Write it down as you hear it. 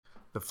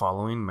The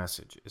following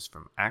message is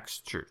from Axe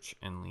Church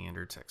in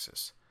Leander,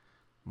 Texas.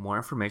 More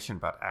information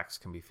about Axe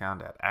can be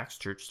found at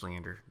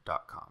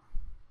axechurchleander.com.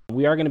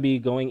 We are going to be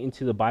going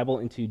into the Bible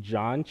into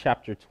John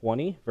chapter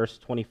 20, verse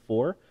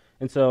 24.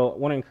 And so I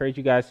want to encourage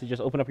you guys to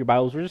just open up your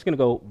Bibles. We're just going to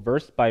go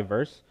verse by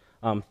verse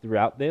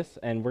throughout this,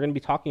 and we're going to be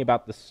talking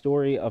about the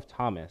story of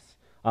Thomas.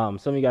 Some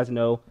of you guys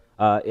know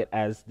it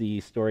as the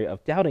story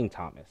of Doubting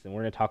Thomas, and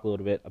we're going to talk a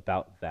little bit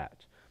about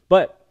that.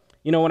 But,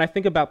 you know, when I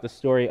think about the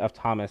story of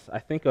Thomas, I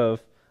think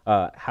of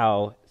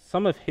how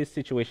some of his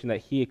situation that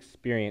he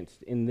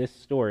experienced in this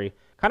story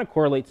kind of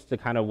correlates to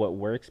kind of what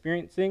we're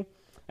experiencing.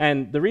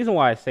 And the reason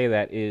why I say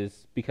that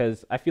is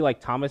because I feel like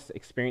Thomas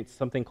experienced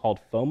something called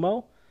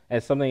FOMO,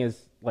 as something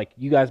as like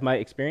you guys might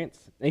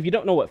experience. And if you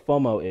don't know what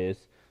FOMO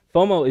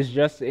is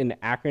just an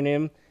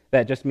acronym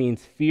that just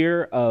means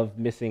fear of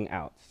missing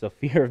out. So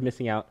fear of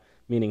missing out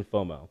meaning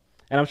FOMO.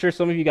 And I'm sure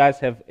some of you guys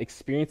have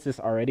experienced this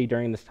already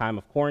during this time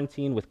of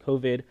quarantine with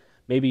COVID.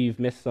 Maybe you've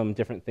missed some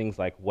different things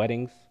like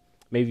weddings.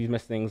 Maybe you've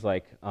missed things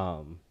like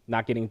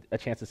not getting a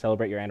chance to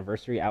celebrate your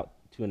anniversary out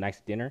to a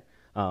nice dinner.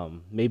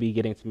 Maybe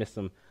getting to miss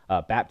some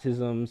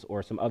baptisms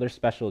or some other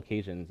special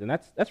occasions. And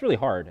that's really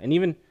hard. And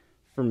even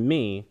for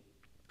me,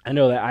 I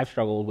know that I've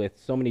struggled with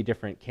so many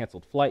different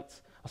canceled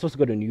flights. I was supposed to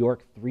go to New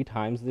York 3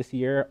 times this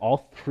year.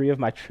 All 3 of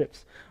my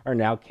trips are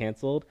now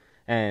canceled.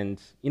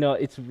 And, you know,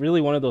 it's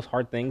really one of those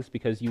hard things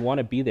because you want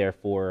to be there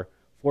for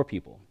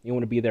people. You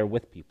want to be there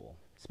with people,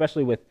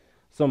 especially with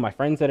some of my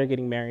friends that are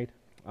getting married,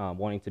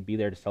 wanting to be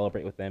there to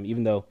celebrate with them,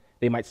 even though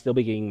they might still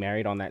be getting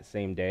married on that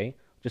same day,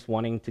 just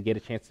wanting to get a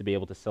chance to be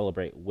able to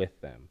celebrate with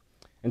them.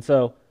 And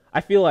so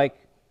I feel like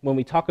when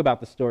we talk about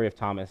the story of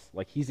Thomas,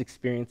 like he's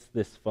experienced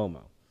this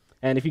FOMO.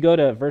 And if you go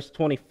to verse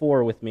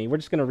 24 with me, we're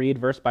just going to read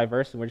verse by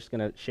verse, and we're just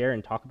going to share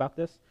and talk about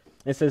this.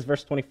 And it says,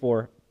 verse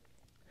 24,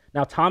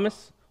 "Now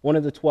Thomas, one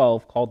of the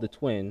 12, called the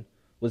twin,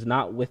 was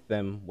not with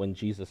them when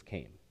Jesus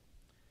came."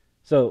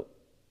 So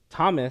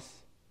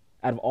Thomas,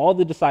 out of all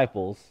the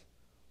disciples,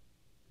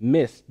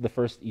 missed the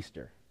first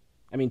Easter.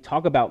 I mean,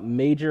 talk about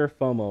major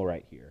FOMO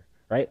right here,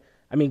 right?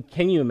 I mean,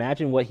 can you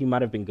imagine what he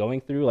might have been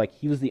going through? Like,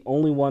 he was the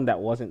only one that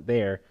wasn't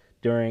there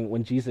during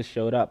when Jesus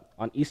showed up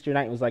on Easter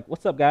night and was like,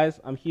 "What's up, guys?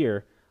 I'm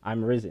here.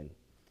 I'm risen."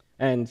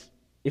 And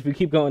if we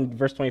keep going,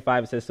 verse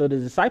 25, it says, "So the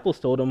disciples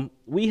told him,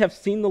 'We have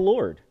seen the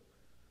Lord.'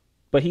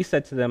 But he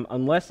said to them,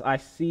 'Unless I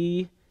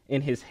see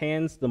in his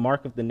hands the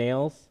mark of the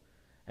nails,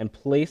 and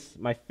place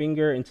my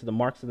finger into the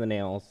marks of the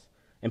nails,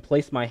 and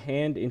place my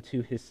hand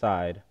into his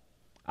side,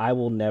 I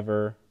will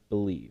never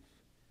believe.'"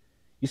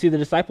 You see, the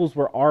disciples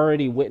were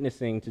already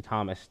witnessing to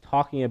Thomas,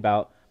 talking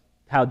about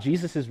how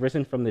Jesus is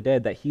risen from the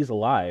dead, that he's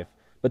alive,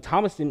 but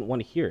Thomas didn't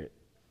want to hear it.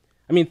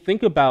 I mean,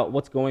 think about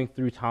what's going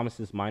through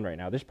Thomas's mind right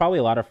now. There's probably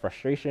a lot of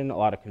frustration, a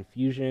lot of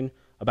confusion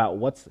about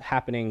what's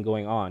happening,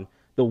 going on.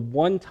 The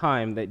one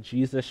time that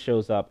Jesus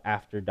shows up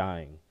after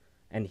dying,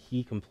 and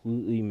he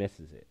completely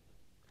misses it.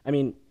 I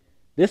mean,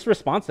 this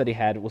response that he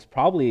had was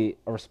probably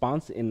a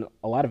response in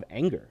a lot of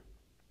anger.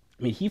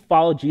 I mean, he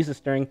followed Jesus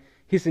during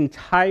his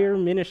entire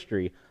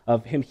ministry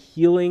of him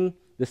healing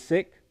the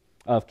sick,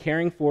 of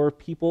caring for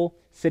people,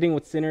 sitting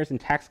with sinners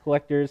and tax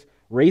collectors,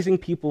 raising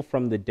people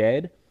from the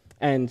dead,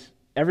 and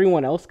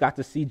everyone else got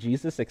to see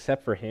Jesus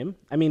except for him.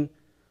 I mean,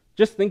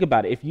 just think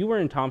about it. If you were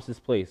in Thomas's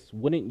place,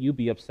 wouldn't you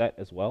be upset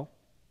as well?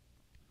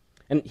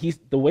 And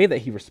the way that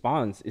he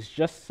responds is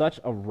just such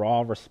a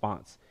raw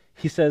response.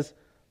 He says,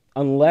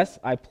 "Unless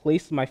I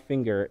place my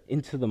finger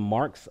into the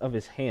marks of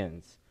his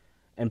hands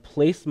and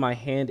place my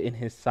hand in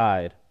his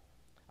side,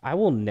 I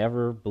will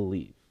never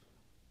believe."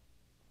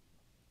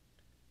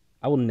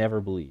 I will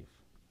never believe.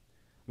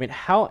 I mean,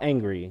 how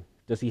angry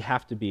does he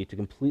have to be to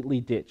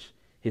completely ditch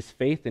his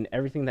faith and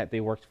everything that they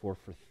worked for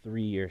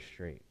 3 years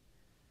straight?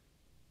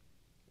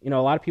 You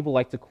know, a lot of people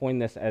like to coin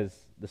this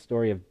as the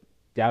story of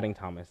Doubting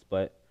Thomas,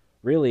 but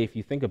really, if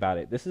you think about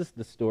it, this is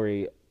the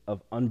story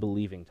of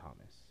unbelieving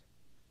Thomas.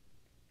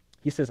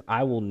 He says,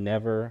 "I will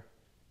never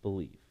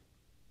believe."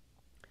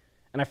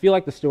 And I feel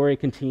like the story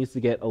continues to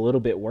get a little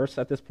bit worse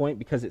at this point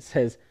because it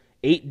says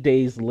 8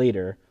 days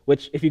later,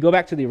 which if you go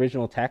back to the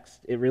original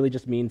text, it really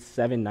just means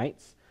 7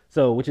 nights.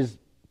 So, which is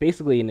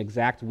basically an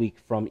exact week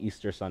from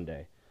Easter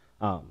Sunday.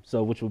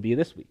 Which will be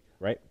this week,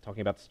 right?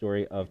 Talking about the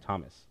story of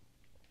Thomas.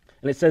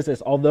 And it says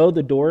this, "Although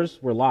the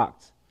doors were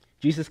locked,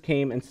 Jesus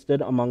came and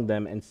stood among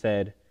them and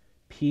said,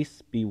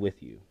 'Peace be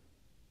with you.'"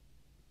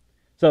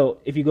 So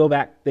if you go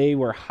back, they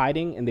were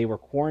hiding and they were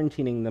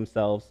quarantining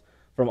themselves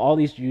from all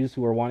these Jews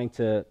who were wanting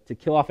to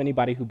kill off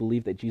anybody who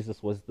believed that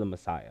Jesus was the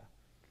Messiah.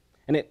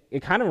 And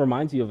it kind of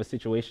reminds you of a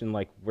situation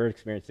like we're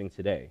experiencing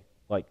today.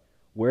 Like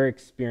we're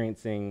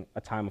experiencing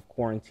a time of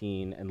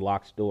quarantine and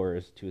locked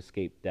doors to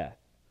escape death,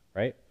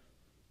 right?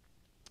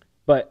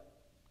 But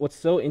what's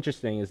so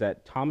interesting is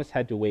that Thomas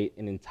had to wait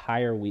an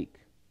entire week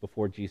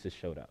before Jesus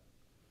showed up.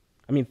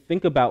 I mean,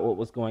 think about what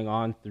was going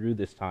on through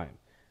this time.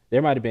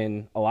 There might have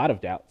been a lot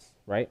of doubts,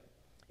 right?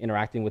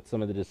 Interacting with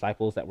some of the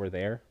disciples that were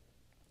there.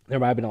 There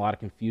might have been a lot of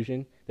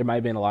confusion. There might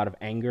have been a lot of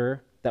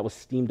anger that was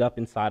steamed up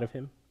inside of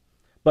him.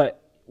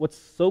 But what's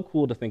so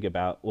cool to think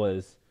about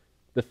was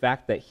the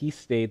fact that he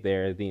stayed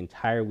there the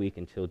entire week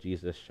until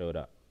Jesus showed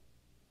up.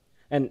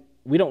 And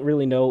we don't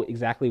really know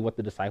exactly what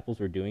the disciples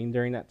were doing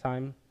during that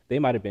time. They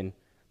might have been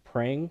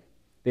praying,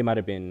 they might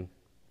have been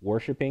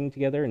worshiping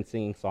together and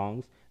singing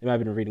songs, they might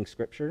have been reading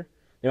scripture,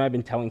 they might have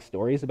been telling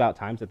stories about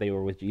times that they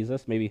were with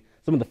Jesus, maybe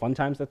some of the fun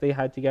times that they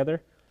had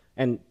together.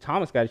 And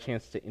Thomas got a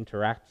chance to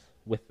interact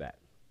with that.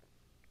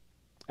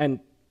 And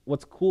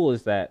what's cool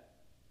is that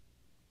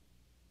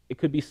it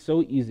could be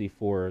so easy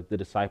for the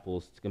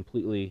disciples to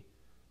completely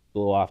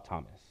blow off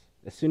Thomas.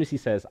 As soon as he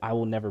says, I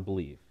will never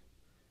believe,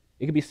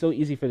 it could be so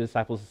easy for the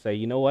disciples to say,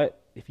 you know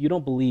what? If you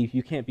don't believe,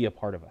 you can't be a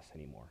part of us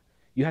anymore.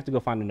 You have to go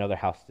find another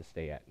house to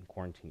stay at and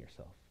quarantine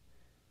yourself.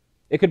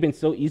 It could have been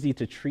so easy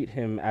to treat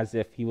him as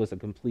if he was a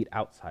complete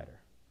outsider.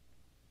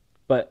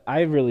 But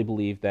I really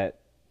believe that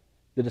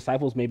the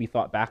disciples maybe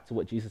thought back to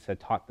what Jesus had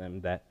taught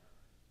them, that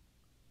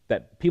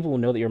people will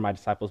know that you're my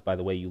disciples by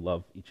the way you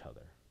love each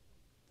other,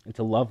 and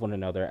to love one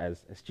another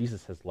as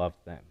Jesus has loved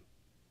them.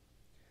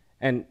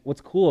 And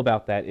what's cool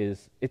about that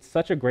is it's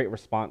such a great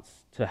response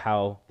to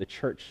how the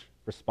church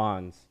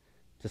responds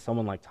to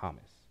someone like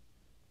Thomas.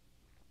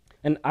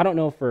 And I don't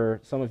know for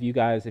some of you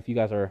guys, if you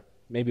guys are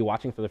maybe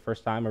watching for the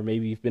first time, or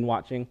maybe you've been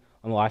watching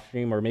on the live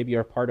stream, or maybe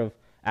you're a part of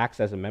Acts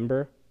as a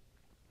member.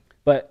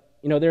 But,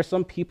 there are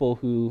some people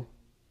who,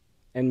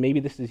 and maybe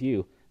this is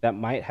you, that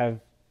might have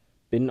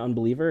been an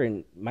unbeliever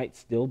and might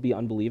still be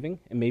unbelieving.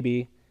 And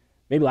maybe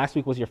last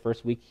week was your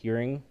first week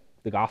hearing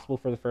the gospel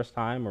for the first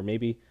time, or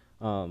maybe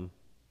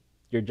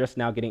you're just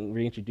now getting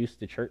reintroduced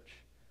to church.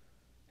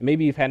 And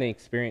maybe you've had an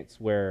experience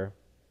where,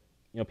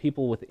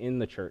 people within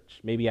the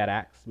church, maybe at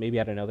Acts, maybe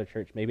at another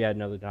church, maybe at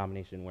another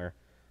denomination, where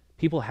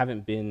people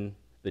haven't been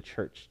the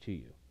church to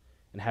you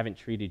and haven't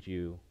treated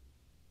you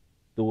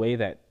the way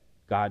that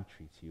God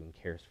treats you and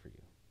cares for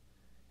you.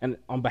 And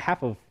on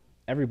behalf of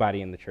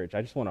everybody in the church,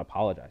 I just want to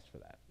apologize for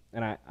that.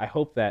 And I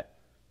hope that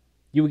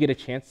you would get a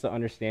chance to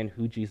understand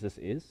who Jesus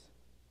is,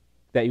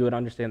 that you would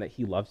understand that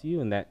he loves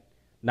you, and that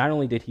not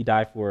only did he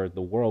die for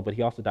the world, but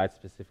he also died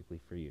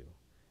specifically for you,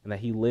 and that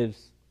he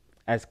lives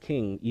as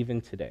king even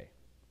today.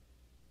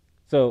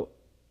 So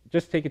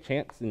just take a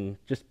chance and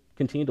just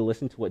continue to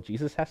listen to what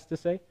Jesus has to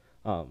say,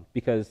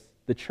 because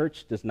the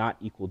church does not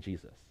equal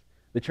Jesus.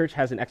 The church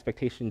has an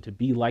expectation to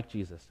be like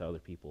Jesus to other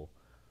people,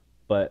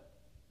 but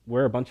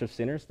we're a bunch of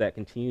sinners that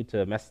continue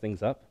to mess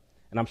things up.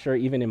 And I'm sure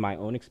even in my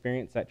own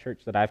experience at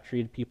church that I've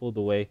treated people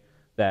the way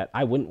that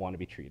I wouldn't want to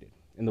be treated,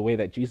 in the way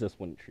that Jesus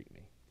wouldn't treat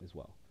me as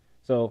well.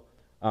 So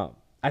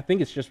I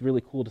think it's just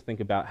really cool to think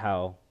about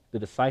how the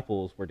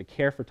disciples were to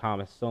care for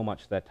Thomas so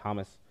much that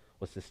Thomas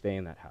was to stay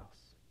in that house.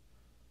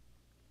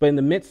 But in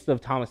the midst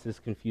of Thomas's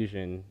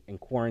confusion and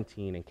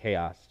quarantine and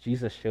chaos,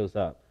 Jesus shows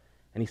up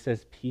and he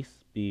says,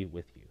 peace be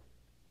with you.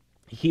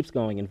 He keeps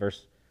going in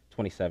verse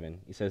 27.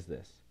 He says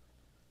this.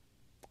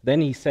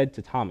 Then he said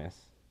to Thomas,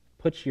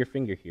 put your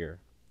finger here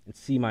and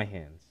see my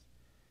hands,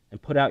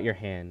 and put out your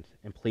hand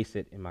and place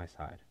it in my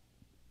side.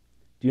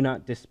 Do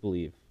not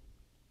disbelieve,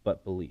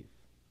 but believe.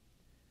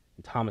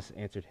 And Thomas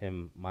answered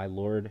him, my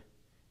Lord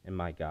and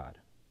my God.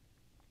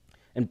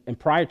 And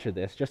prior to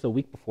this, just a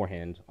week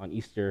beforehand, on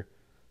Easter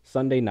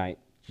Sunday night,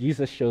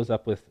 Jesus shows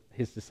up with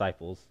his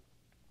disciples,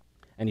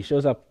 and he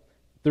shows up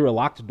through a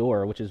locked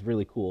door, which is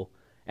really cool.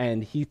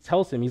 And he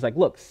tells him, he's like,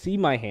 look, see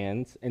my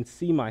hands and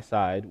see my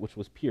side, which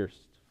was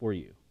pierced for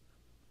you.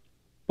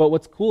 But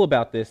what's cool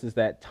about this is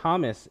that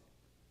Thomas,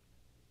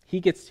 he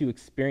gets to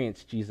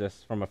experience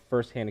Jesus from a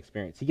firsthand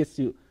experience.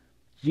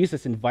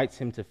 Jesus invites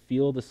him to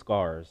feel the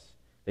scars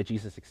that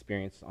Jesus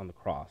experienced on the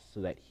cross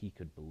so that he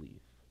could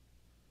believe.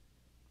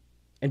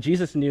 And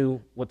Jesus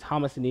knew what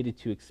Thomas needed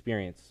to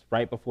experience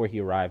right before he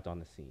arrived on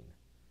the scene.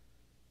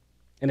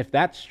 And if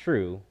that's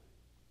true,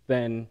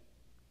 then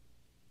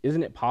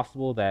isn't it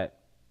possible that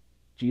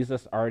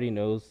Jesus already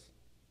knows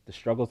the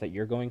struggles that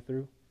you're going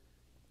through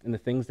and the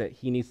things that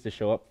he needs to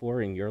show up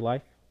for in your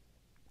life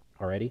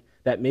already?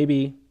 That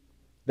maybe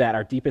that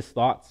our deepest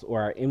thoughts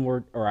or our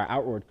inward or our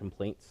outward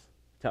complaints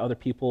to other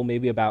people,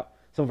 maybe about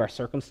some of our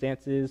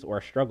circumstances or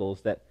our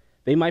struggles, that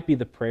they might be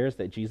the prayers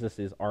that Jesus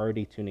is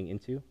already tuning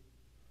into.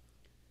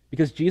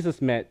 Because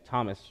Jesus met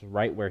Thomas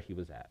right where he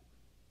was at.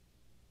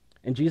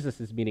 And Jesus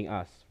is meeting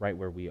us right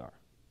where we are.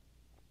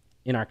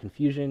 In our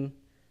confusion,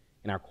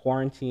 in our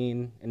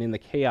quarantine, and in the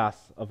chaos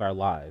of our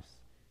lives,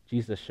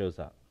 Jesus shows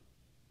up.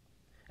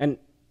 And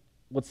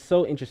what's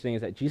so interesting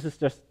is that Jesus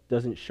just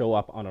doesn't show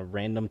up on a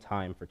random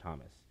time for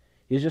Thomas.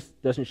 He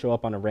just doesn't show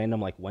up on a random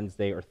like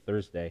Wednesday or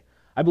Thursday.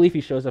 I believe he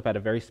shows up at a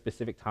very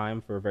specific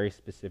time for a very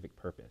specific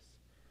purpose.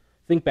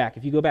 Think back,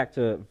 if you go back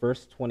to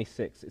verse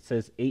 26, it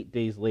says 8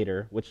 days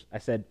later, which I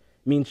said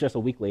means just a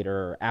week later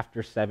or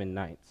after 7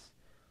 nights,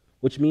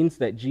 which means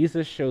that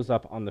Jesus shows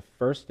up on the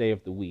first day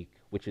of the week,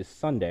 which is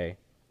Sunday,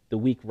 the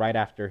week right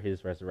after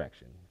his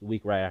resurrection, the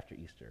week right after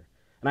Easter.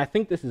 And I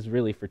think this is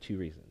really for 2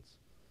 reasons.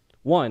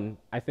 One,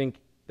 I think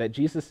that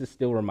Jesus is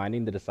still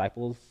reminding the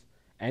disciples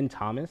and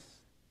Thomas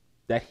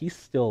that he's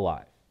still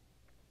alive.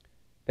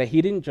 That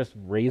he didn't just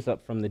raise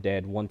up from the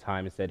dead one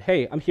time and said,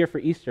 hey, I'm here for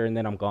Easter and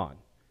then I'm gone.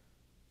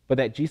 But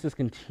that Jesus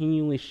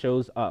continually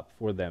shows up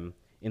for them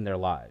in their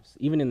lives.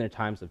 Even in their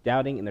times of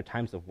doubting, in their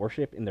times of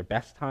worship, in their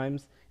best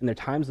times, in their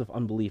times of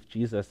unbelief,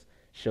 Jesus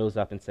shows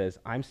up and says,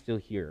 I'm still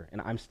here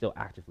and I'm still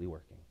actively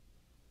working.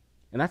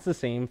 And that's the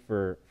same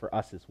for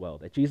us as well,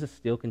 that Jesus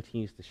still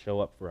continues to show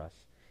up for us.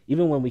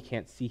 Even when we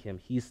can't see him,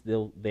 he's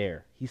still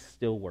there. He's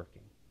still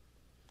working.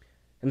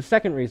 And the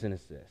second reason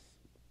is this,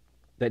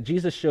 that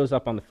Jesus shows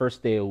up on the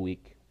first day of the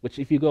week, which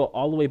if you go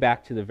all the way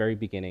back to the very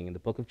beginning in the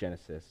book of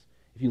Genesis,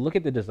 if you look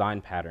at the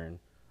design pattern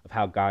of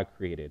how God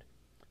created,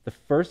 the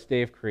first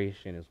day of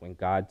creation is when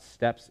God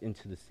steps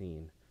into the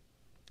scene.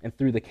 And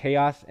through the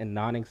chaos and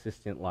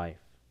non-existent life,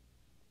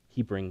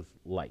 he brings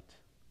light.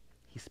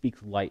 He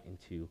speaks light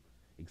into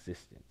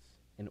existence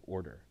and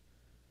order.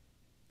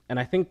 And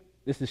I think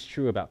this is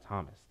true about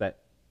Thomas, that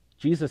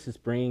Jesus is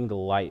bringing the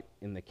light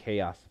in the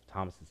chaos of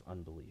Thomas's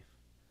unbelief.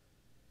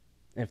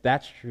 And if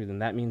that's true, then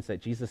that means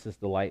that Jesus is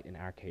the light in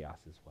our chaos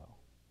as well.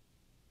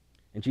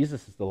 And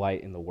Jesus is the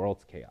light in the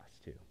world's chaos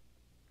too.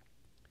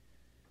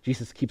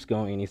 Jesus keeps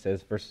going and he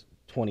says, verse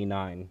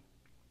 29,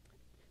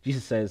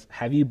 Jesus says,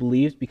 have you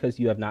believed because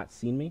you have not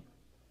seen me?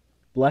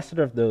 Blessed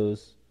are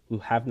those who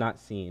have not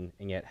seen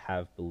and yet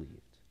have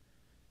believed.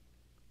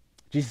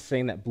 Jesus is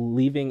saying that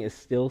believing is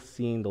still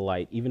seeing the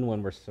light even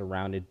when we're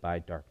surrounded by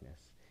darkness,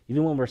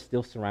 even when we're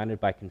still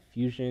surrounded by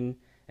confusion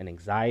and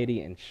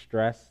anxiety and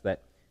stress,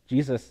 that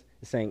Jesus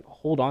is saying,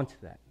 hold on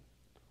to that.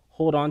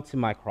 Hold on to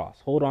my cross.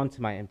 Hold on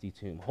to my empty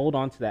tomb. Hold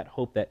on to that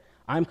hope that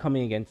I'm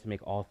coming again to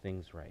make all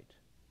things right.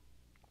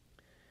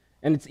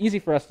 And it's easy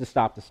for us to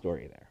stop the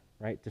story there,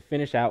 right? To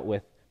finish out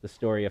with the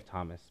story of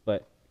Thomas.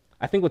 But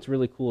I think what's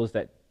really cool is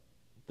that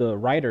the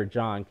writer,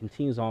 John,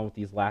 continues on with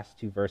these last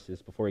two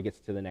verses before he gets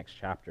to the next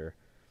chapter.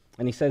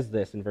 And he says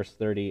this in verse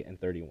 30 and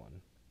 31.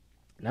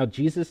 Now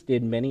Jesus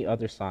did many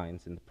other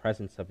signs in the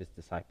presence of his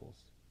disciples,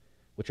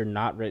 which are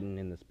not written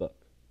in this book.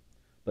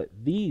 But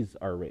these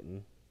are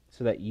written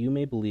so that you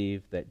may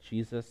believe that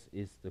Jesus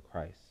is the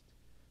Christ,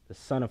 the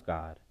Son of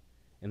God,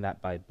 and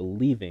that by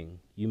believing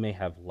you may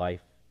have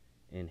life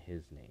in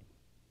his name.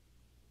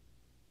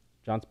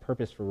 John's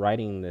purpose for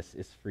writing this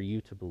is for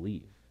you to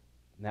believe,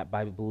 and that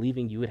by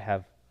believing you would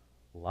have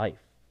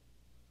life.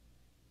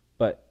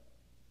 But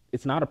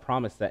it's not a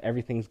promise that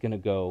everything's going to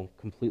go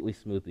completely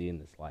smoothly in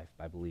this life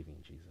by believing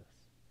in Jesus.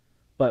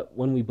 But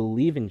when we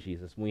believe in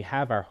Jesus, when we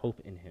have our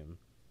hope in him,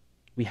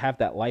 we have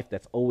that life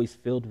that's always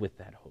filled with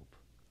that hope.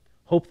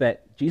 Hope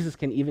that Jesus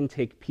can even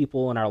take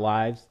people in our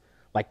lives,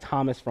 like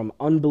Thomas, from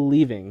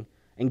unbelieving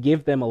and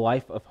give them a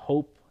life of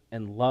hope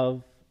and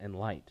love and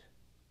light.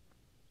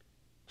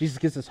 Jesus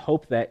gives us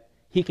hope that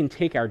he can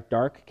take our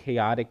dark,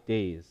 chaotic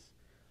days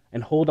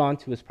and hold on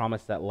to his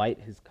promise that light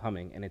is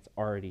coming and it's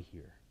already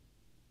here.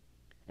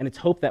 And it's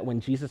hope that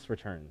when Jesus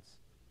returns,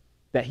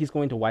 that he's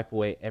going to wipe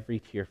away every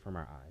tear from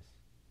our eyes,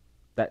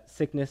 that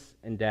sickness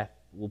and death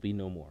will be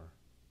no more,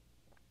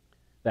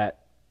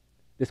 that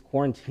this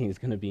quarantine is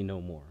going to be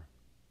no more,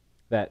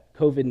 that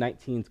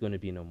COVID-19 is going to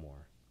be no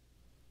more,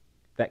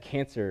 that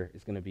cancer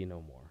is going to be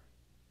no more,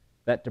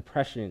 that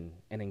depression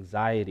and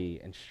anxiety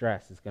and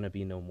stress is going to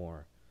be no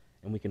more,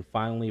 and we can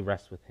finally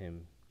rest with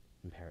him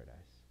in paradise.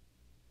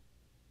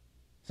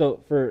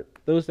 So for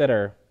those that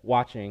are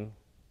watching,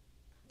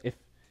 if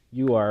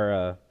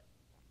you're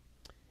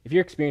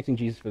experiencing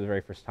Jesus for the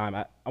very first time,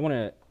 I want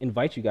to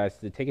invite you guys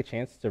to take a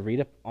chance to read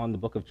up on the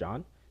book of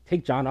John.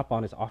 Take John up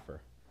on his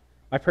offer.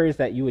 My prayer is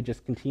that you would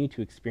just continue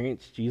to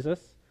experience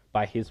Jesus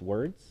by his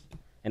words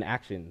and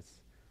actions,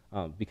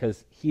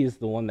 because he is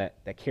the one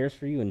that cares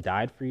for you and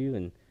died for you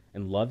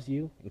and loves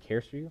you and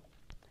cares for you.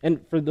 And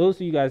for those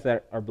of you guys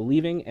that are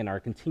believing and are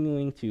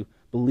continuing to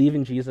believe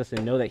in Jesus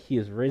and know that he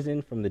is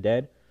risen from the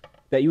dead,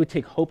 that you would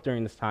take hope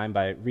during this time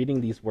by reading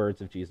these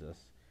words of Jesus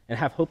and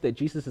have hope that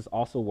Jesus is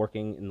also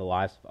working in the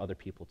lives of other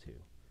people too.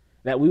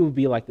 That we would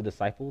be like the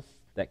disciples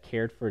that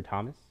cared for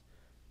Thomas,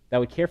 that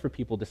would care for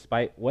people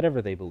despite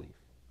whatever they believe,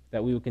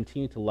 that we would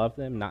continue to love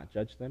them, not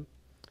judge them,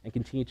 and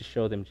continue to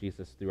show them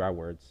Jesus through our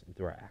words and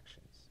through our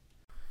actions.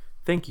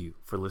 Thank you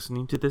for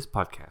listening to this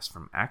podcast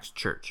from Acts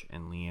Church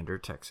in Leander,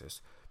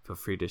 Texas. Feel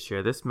free to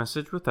share this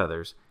message with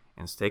others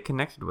and stay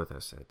connected with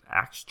us at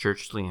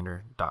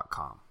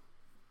actschurchleander.com.